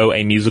show,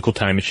 A Musical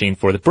Time Machine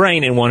for the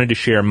Brain, and wanted to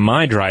share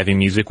my driving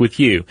music with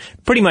you.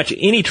 Pretty much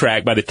any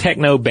track by the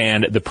techno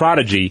band The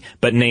Prodigy,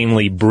 but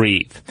namely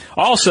Breathe.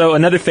 Also,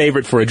 another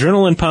favorite for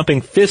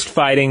adrenaline-pumping,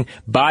 fist-fighting,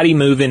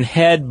 body-moving,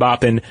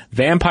 head-bopping,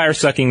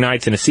 vampire-sucking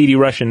nights in a seedy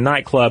Russian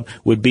nightclub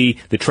would be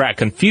the track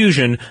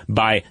Confusion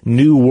by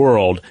New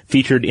World,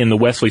 featured in the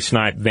Wesley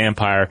Snipes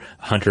vampire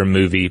hunter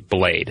movie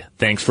Blade.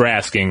 Thanks for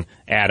asking,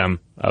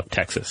 Adam of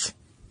Texas."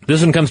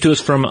 This one comes to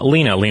us from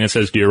Lena. Lena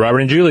says, "Dear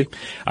Robert and Julie,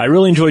 I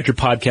really enjoyed your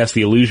podcast,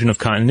 The Illusion of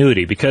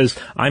Continuity, because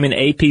I'm in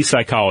AP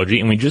Psychology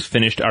and we just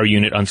finished our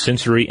unit on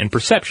sensory and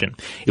perception.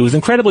 It was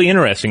incredibly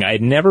interesting. I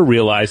had never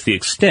realized the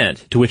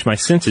extent to which my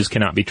senses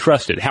cannot be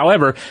trusted.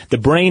 However, the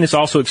brain is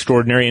also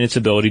extraordinary in its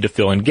ability to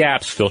fill in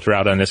gaps, filter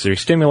out unnecessary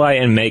stimuli,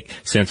 and make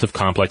sense of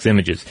complex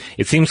images.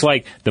 It seems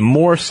like the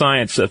more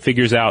science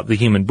figures out the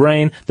human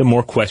brain, the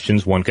more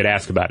questions one could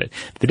ask about it.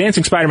 The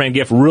Dancing Spider-Man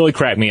gif really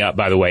cracked me up,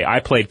 by the way.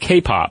 I played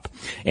K-pop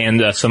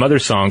and some other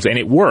songs, and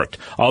it worked,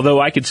 although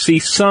I could see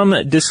some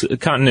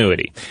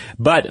discontinuity.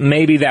 But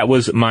maybe that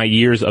was my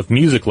years of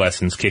music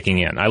lessons kicking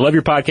in. I love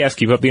your podcast.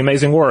 Keep up the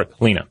amazing work.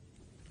 Lena."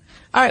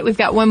 All right, we've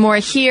got one more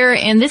here,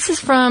 and this is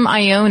from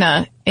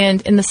Iona,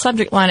 and in the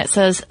subject line it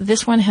says,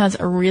 "This one has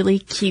a really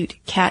cute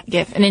cat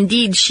gif." And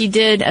indeed, she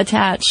did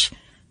attach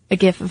a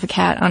gif of a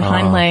cat on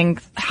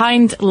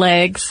hind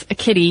legs, a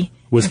kitty.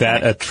 Was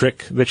that a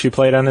trick that she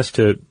played on us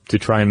to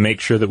try and make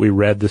sure that we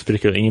read this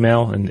particular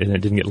email and it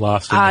didn't get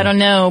lost? I don't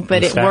know,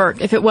 but it worked.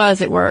 If it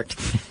was, it worked.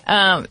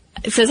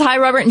 It says, "Hi,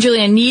 Robert and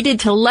Julie. I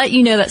needed to let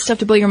you know that Stuff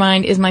to Blow Your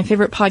Mind is my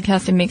favorite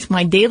podcast and makes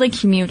my daily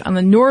commute on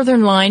the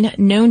Northern Line,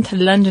 known to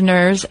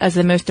Londoners as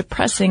the most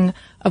depressing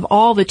of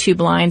all the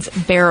tube lines,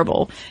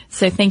 bearable.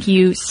 So thank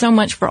you so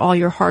much for all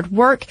your hard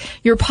work.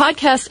 Your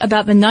podcast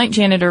about the night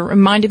janitor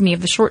reminded me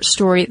of the short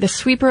story, The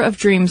Sweeper of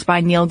Dreams by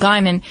Neil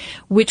Gaiman,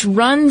 which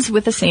runs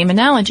with the same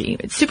analogy.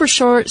 It's super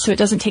short, so it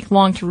doesn't take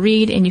long to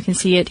read, and you can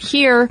see it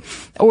here,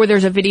 or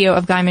there's a video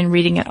of Gaiman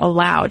reading it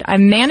aloud. I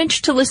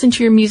managed to listen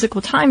to your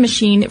Musical Time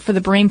Machine for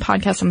the Brain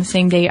podcast on the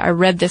same day I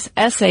read this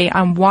essay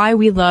on why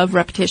we love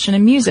repetition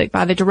in music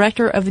by the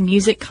director of the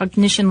Music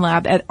Cognition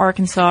Lab at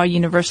Arkansas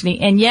University.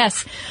 And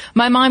yes,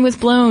 my mind was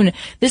blown.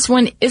 This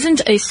one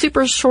isn't a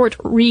super short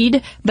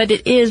read, but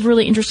it is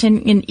really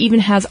interesting and even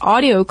has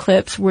audio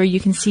clips where you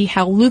can see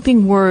how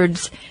looping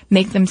words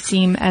make them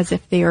seem as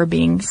if they are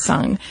being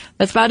sung.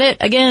 That's about it.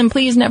 Again,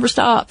 please never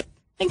stop."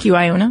 Thank you,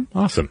 Iona.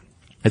 Awesome.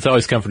 It's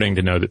always comforting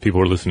to know that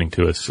people are listening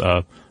to us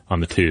on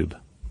the tube,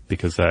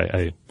 because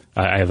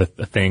I have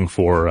a thing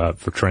for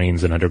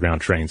trains and underground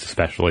trains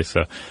especially.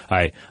 So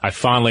I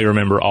fondly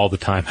remember all the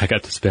time I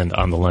got to spend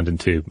on the London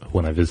Tube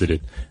when I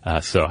visited.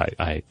 So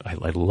I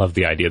love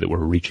the idea that we're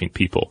reaching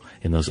people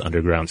in those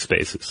underground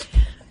spaces.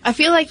 I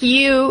feel like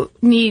you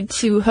need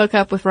to hook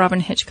up with Robin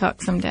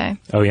Hitchcock someday.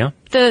 Oh, yeah?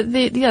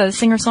 The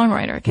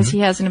singer-songwriter, because he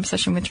has an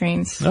obsession with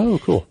trains. Oh,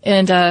 cool.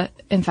 And,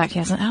 in fact, he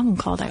has an album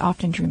called I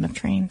Often Dream of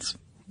Trains.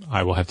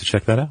 I will have to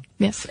check that out.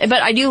 Yes.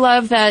 But I do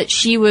love that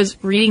she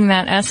was reading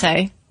that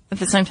essay at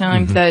the same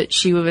time that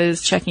she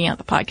was checking out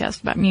the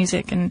podcast about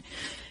music and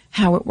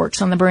how it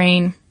works on the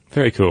brain.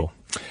 Very cool.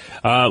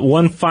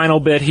 One final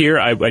bit here.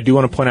 I do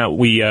want to point out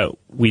we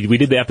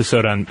did the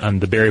episode on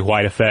the Barry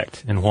White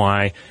effect and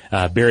why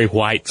Barry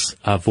White's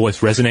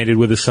voice resonated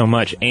with us so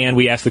much. And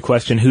we asked the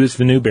question, who is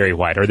the new Barry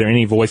White? Are there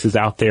any voices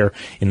out there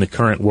in the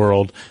current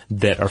world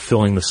that are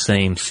filling the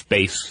same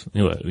space,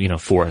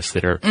 for us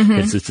that are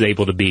it's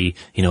able to be,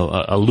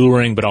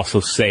 alluring but also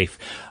safe?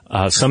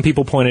 Some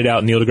people pointed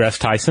out Neil deGrasse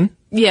Tyson.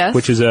 Yes.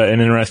 Which is an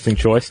interesting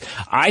choice.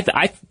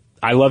 I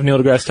love Neil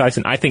deGrasse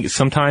Tyson. I think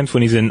sometimes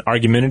when he's in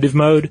argumentative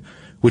mode,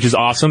 which is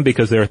awesome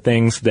because there are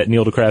things that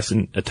Neil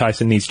deGrasse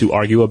Tyson needs to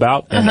argue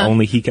about, and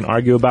only he can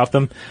argue about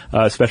them,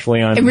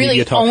 especially on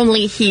media talk.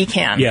 Only he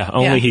can. Yeah,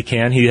 only he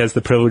can. He has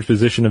the privileged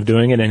position of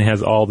doing it and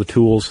has all the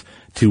tools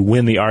to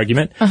win the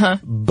argument.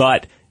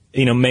 But,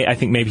 I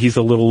think maybe he's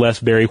a little less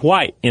Barry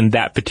White in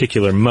that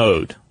particular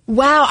mode.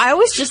 Wow, I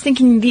was just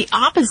thinking the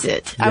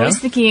opposite. Yeah? I was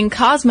thinking in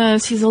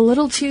Cosmos, he's a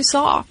little too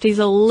soft. He's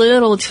a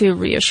little too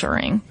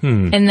reassuring.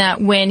 And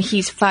that when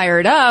he's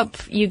fired up,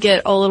 you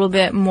get a little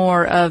bit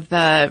more of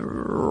the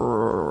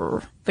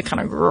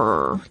kind of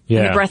and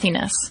the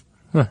breathiness.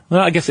 Huh.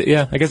 Well, I guess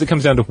it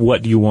comes down to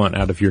what do you want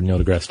out of your Neil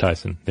deGrasse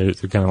Tyson.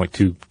 There's kind of like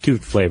two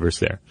flavors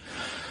there.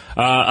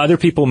 Other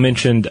people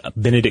mentioned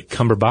Benedict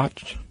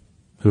Cumberbatch,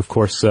 who, of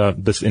course,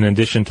 in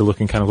addition to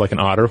looking kind of like an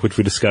otter, which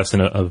we discussed in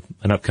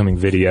an upcoming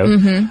video,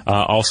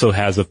 also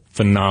has a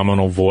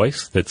phenomenal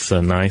voice that's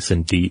nice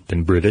and deep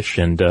and British,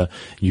 and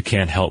you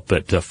can't help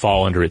but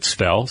fall under its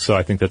spell. So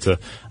I think that's a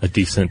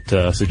decent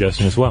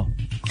suggestion as well.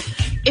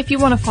 If you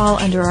want to fall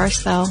under our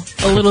spell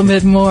a little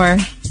bit more,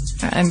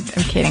 I'm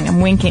kidding,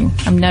 I'm winking,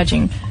 I'm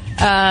nudging.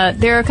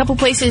 There are a couple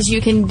places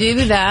you can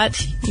do that.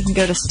 You can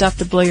go to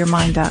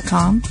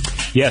stufftoblowyourmind.com.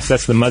 Yes,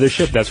 that's the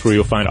mothership. That's where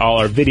you'll find all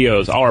our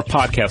videos, all our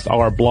podcasts, all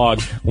our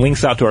blogs,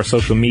 links out to our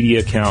social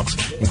media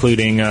accounts,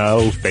 including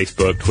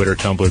Facebook, Twitter,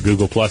 Tumblr,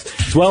 Google+,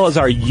 as well as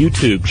our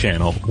YouTube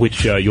channel,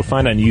 which you'll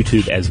find on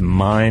YouTube as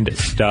Mind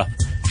Stuff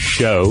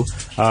Show.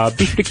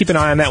 Be sure to keep an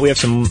eye on that. We have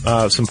some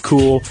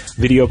cool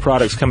video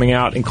products coming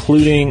out,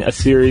 including a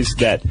series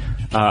that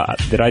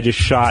I just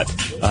shot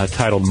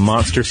titled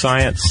Monster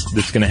Science.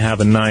 That's going to have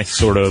a nice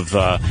sort of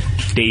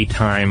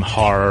daytime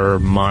horror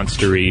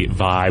monstery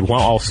vibe, while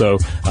also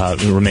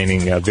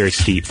remaining very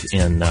steeped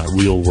in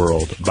real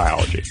world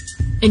biology.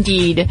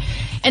 Indeed.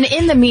 And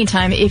in the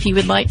meantime, if you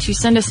would like to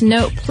send us a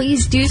note,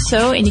 please do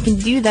so, and you can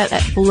do that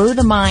at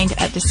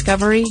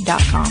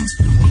blowthemind@discovery.com.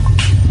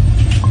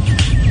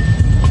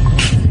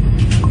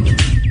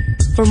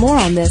 For more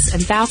on this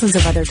and thousands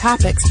of other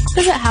topics,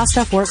 visit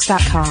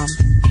howstuffworks.com.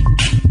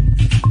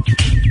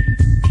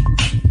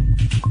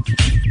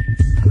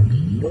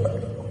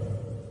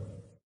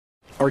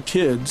 Our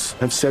kids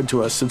have said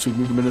to us since we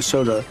moved to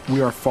Minnesota,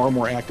 we are far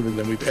more active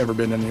than we've ever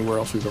been anywhere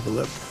else we've ever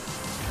lived.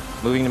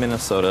 Moving to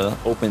Minnesota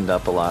opened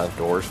up a lot of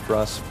doors for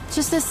us.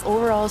 Just this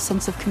overall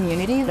sense of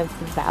community, of the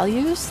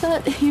values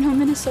that,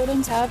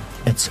 Minnesotans have.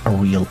 It's a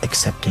real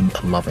accepting,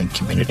 loving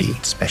community,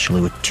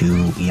 especially with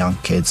 2 young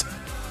kids.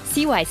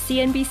 See why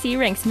CNBC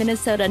ranks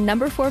Minnesota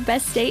number 4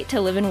 best state to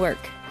live and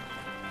work.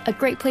 A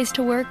great place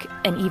to work,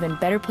 an even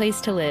better place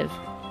to live.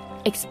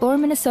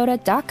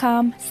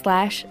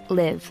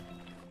 ExploreMinnesota.com/live.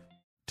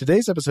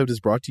 Today's episode is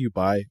brought to you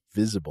by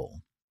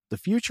Visible. The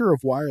future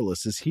of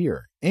wireless is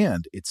here,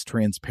 and it's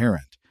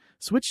transparent.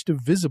 Switch to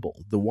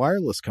Visible, the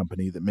wireless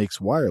company that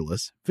makes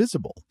wireless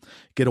visible.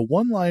 Get a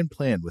one-line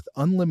plan with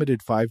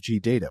unlimited 5G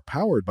data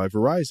powered by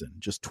Verizon,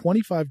 just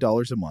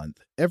 $25 a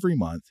month, every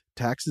month,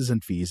 taxes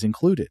and fees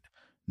included.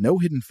 No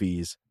hidden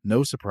fees,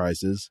 no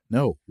surprises,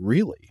 no,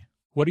 really.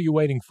 What are you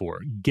waiting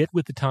for? Get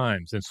with the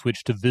times and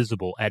switch to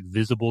Visible at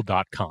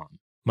Visible.com.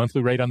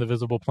 Monthly rate on the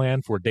Visible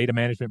plan. For data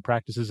management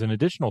practices and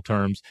additional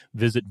terms,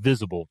 visit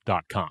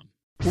Visible.com.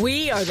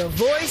 We are the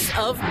voice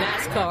of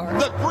NASCAR.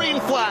 The green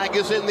flag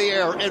is in the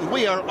air, and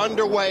we are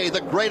underway. The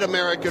Great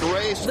American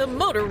Race. The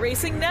Motor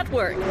Racing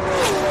Network.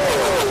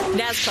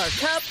 NASCAR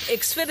Cup,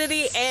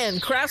 Xfinity,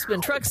 and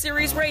Craftsman Truck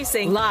Series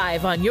Racing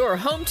live on your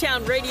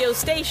hometown radio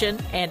station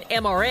and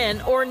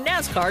MRN or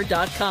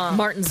NASCAR.com.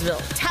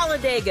 Martinsville,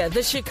 Talladega,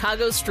 the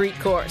Chicago Street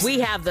Course. We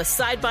have the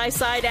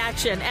side-by-side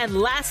action and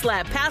last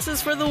lap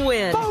passes for the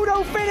win.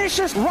 Photo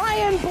finishes.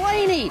 Ryan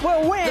Blaney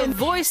will win. The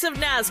voice of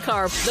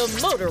NASCAR, the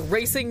Motor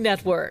Racing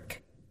Network.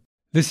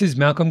 This is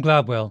Malcolm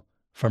Gladwell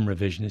from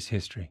Revisionist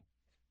History.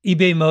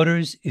 eBay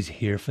Motors is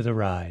here for the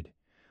ride.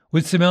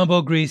 With some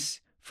elbow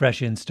grease,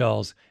 fresh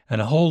installs, and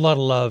a whole lot of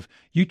love,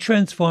 you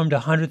transformed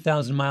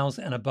 100,000 miles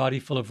and a body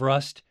full of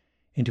rust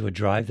into a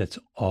drive that's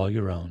all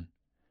your own.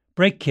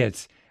 Brake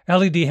kits,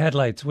 LED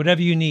headlights,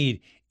 whatever you need,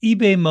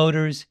 eBay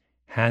Motors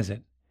has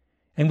it.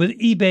 And with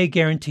eBay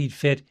Guaranteed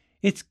Fit,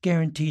 it's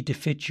guaranteed to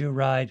fit your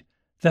ride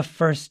the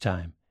first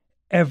time,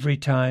 every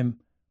time,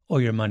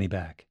 or your money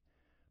back.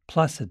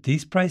 Plus, at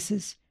these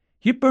prices,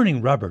 you're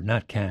burning rubber,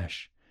 not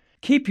cash.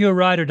 Keep your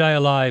ride or die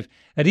alive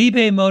at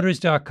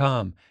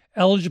ebaymotors.com.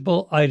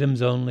 Eligible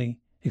items only.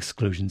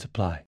 Exclusions apply.